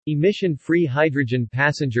Emission-free hydrogen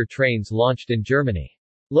passenger trains launched in Germany.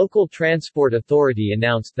 Local Transport Authority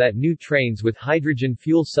announced that new trains with hydrogen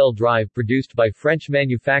fuel cell drive produced by French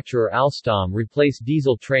manufacturer Alstom replace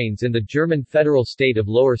diesel trains in the German federal state of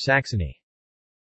Lower Saxony.